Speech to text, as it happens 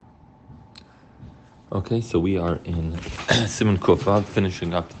Okay, so we are in Siman Kufav,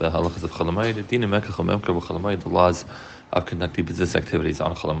 finishing up the halachas of hamoed, דיני the laws of conducting business activities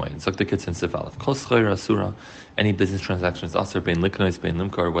on hamoed. So the kids in Sif Aleph. Kol schayra asura, any business transactions asur bein liknois bein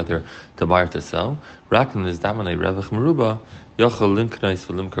limkar, whether to buy or to sell. Raklan is damanei revach meruba yochel limknois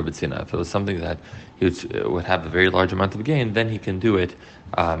v'limkar b'tzina. If it was something that he would have a very large amount of gain, then he can do it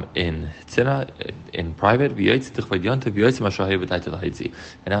in tzina, in private. And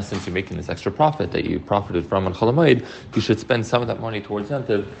now, since you're making this extra profit that you profited from on hamoed, you should spend some of that money towards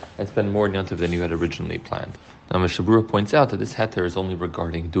yantiv and spend more yantiv than you had originally planned. Now, Mishabura points out that this heter is only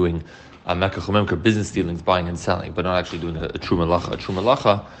regarding doing business dealings, buying and selling, but not actually doing a true malacha. A true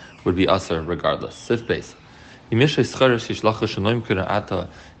malacha would be aser regardless. Sif base. If the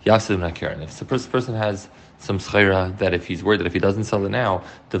person has some schayra that if he's worried that if he doesn't sell it now,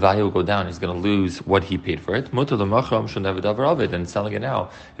 the value will go down, he's going to lose what he paid for it. And selling it now,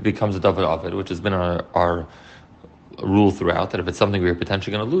 it becomes a davar avid, which has been our rule throughout, that if it's something we're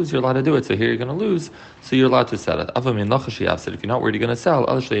potentially going to lose, you're allowed to do it. So here you're going to lose, so you're allowed to sell it. If you're not worried you're going to sell,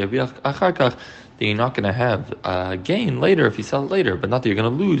 then you're not going to have a gain later if you sell it later, but not that you're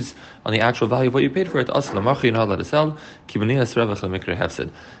going to lose on the actual value of what you paid for it. You're not allowed to sell.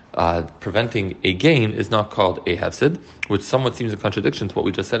 Preventing a gain is not called a hefsid, which somewhat seems a contradiction to what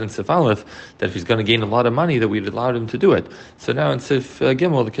we just said in Sif Aleph, that if he's going to gain a lot of money, that we'd allowed him to do it. So now in Sif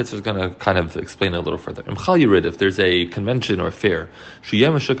Gimel, the Kitzur is going to kind of explain it a little further. If there's a convention or fair,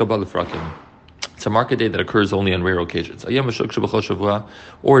 it's a market day that occurs only on rare occasions. Or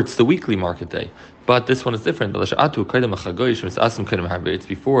it's the weekly market day. But this one is different. It's before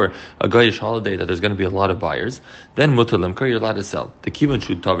a goyish holiday that there's going to be a lot of buyers. Then mutar limkar, you're allowed to sell. The kivun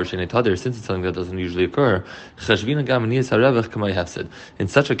should taver shenei tader, since it's something that doesn't usually occur. In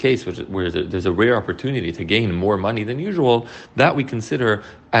such a case where there's a rare opportunity to gain more money than usual, that we consider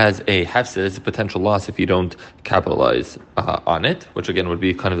as a hefsed, as a potential loss if you don't capitalize on it, which again would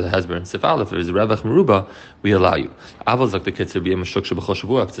be kind of the hezber and sif aleph. If there's a revach meruba, we allow you. Avos like the kitzur be a mashuk shebachol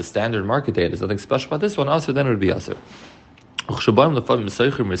shavua. If it's a standard market day, there's nothing special about this one. Also, then it would be aser. And let's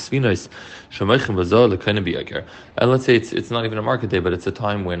say it's not even a market day, but it's a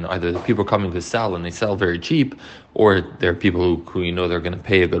time when either the people are coming to sell and they sell very cheap, or there are people who you know they're going to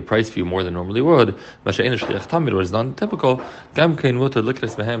pay a good price for you more than normally would. What is non-typical, so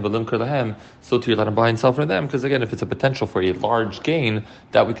too you're allowed to buy and sell for them, because again, if it's a potential for a large gain,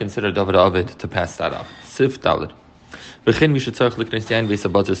 that we consider davar avid to pass that up. Sif dalid. Someone who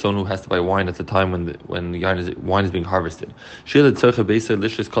has to buy wine at the time when wine is being harvested. You're going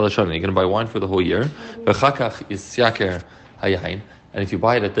to buy wine for the whole year. And if you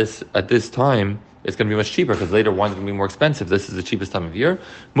buy it at this time, it's going to be much cheaper because later wine is going to be more expensive. This is the cheapest time of year.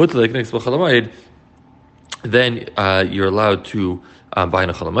 Then you're allowed to buy in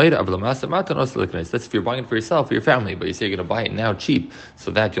a chalamayid. That's if you're buying it for yourself, for your family, but you say you're going to buy it now cheap,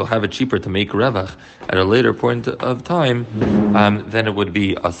 so that you'll have it cheaper to make revach at a later point of time, then it would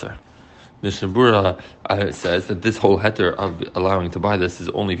be asar. The Shabura says that this whole heter of allowing to buy this is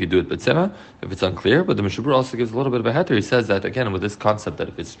only if you do it b'tzina, if it's unclear, but the Mishabura also gives a little bit of a heter. He says that, again, with this concept that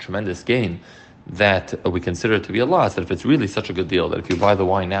if it's tremendous gain, that we consider it to be a loss, that if it's really such a good deal, that if you buy the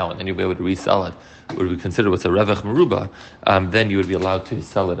wine now and then you'll be able to resell it, would be considered what's a revach meruba, then you would be allowed to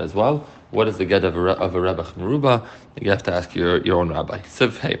sell it as well. What is the get of a revach meruba? You have to ask your own rabbi.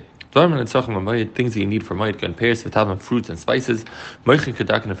 Siv hey. Things that you need for moed can pairs, fruits and spices.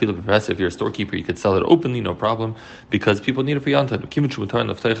 If you're a storekeeper, you could sell it openly, no problem, because people need it for yantan.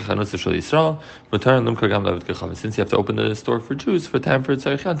 Since you have to open the store for Jews for time for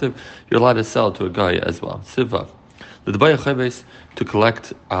tzarich yantiv, you're allowed to sell to a guy as well. Sivav. The Debaya Chayves, to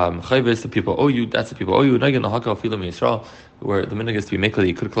collect Chayves, the people owe you, that's the people owe you. Nagin Lahaka Filam Yisrael, where the minhag is to be mekla,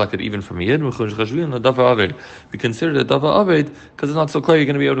 you could collect it even from a yid. We consider it a davar avid because it's not so clear you're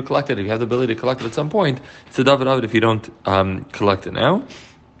going to be able to collect it. If you have the ability to collect it at some point, it's a davar avid if you don't collect it now.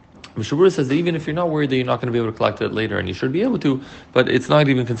 Mishabura says that even if you're not worried that you're not going to be able to collect it later, and you should be able to, but it's not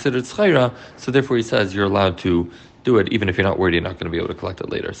even considered schayra, so therefore he says you're allowed to do it even if you're not worried you're not going to be able to collect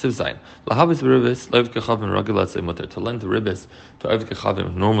it later. Siv Zayin. To lend the ribis to Aviv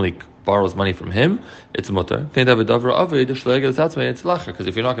Kechavim who normally borrows money from him, it's mutter. Because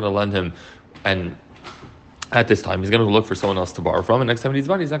if you're not going to lend him and at this time, he's going to look for someone else to borrow from, and next time he needs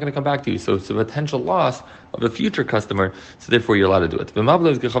money, he's not going to come back to you. So it's a potential loss of a future customer, so therefore you're allowed to do it.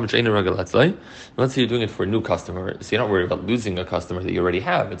 Let's say you're doing it for a new customer, so you're not worried about losing a customer that you already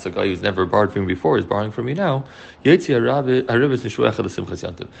have. It's a guy who's never borrowed from you before, is borrowing from you now. You're allowed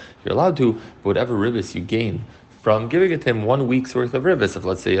to, whatever ribis you gain from giving it to him 1 week's worth of ribis. If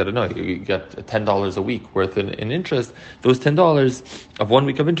let's say, I don't know, you get $10 a week worth in interest, those $10 of 1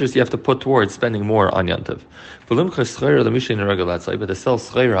 week of interest you have to put towards spending more on Yantiv. But to sell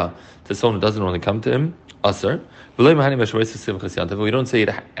schreira to someone who doesn't really come to him, aser. We don't say it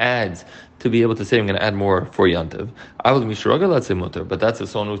adds to be able to say I'm going to add more for Yantiv. I will mishraga, let's say mutter, but that's if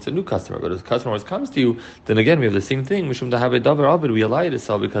someone who's a new customer. But if the customer always comes to you, then again we have the same thing. Mishum to have a davar abed, we allow you to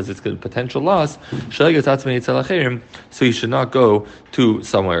sell because it's a potential loss. So you should not go to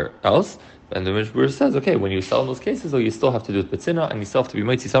somewhere else. And the Mishnah says, okay, when you sell in those cases, though, you still have to do it betzina, and you still have to be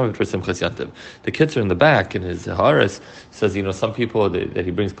mighty something for simchas yantiv. The Kitzer in the back in his Haris says, some people that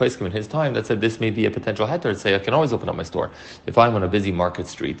he brings place in his time that said this may be a potential heter. Say, I can always open up my store if I'm on a busy market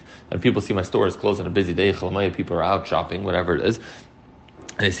street and people see my store is closed on a busy day. People are out shopping, whatever it is.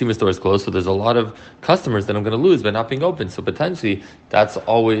 And they see my store is closed, so there's a lot of customers that I'm going to lose by not being open. So potentially, that's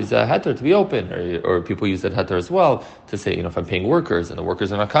always a heter to be open, or people use that heter as well to say, if I'm paying workers and the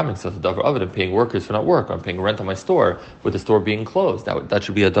workers are not coming, so it's a davar aved. I'm paying workers for not work. I'm paying rent on my store with the store being closed. That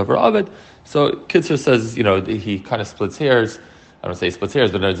should be a davar aved. So Kitzer says, he kind of splits hairs. I don't say splits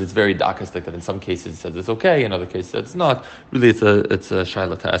hairs, but it's very dakistic that in some cases it says it's okay, in other cases it's not. Really, it's a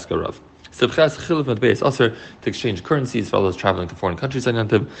shaila to ask a rav. To exchange currencies for all those traveling to foreign countries on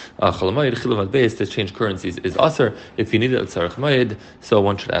Yantiv. To exchange currencies is aser. If you need it at tzarech moed, so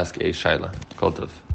one should ask a shaila. Kol tov.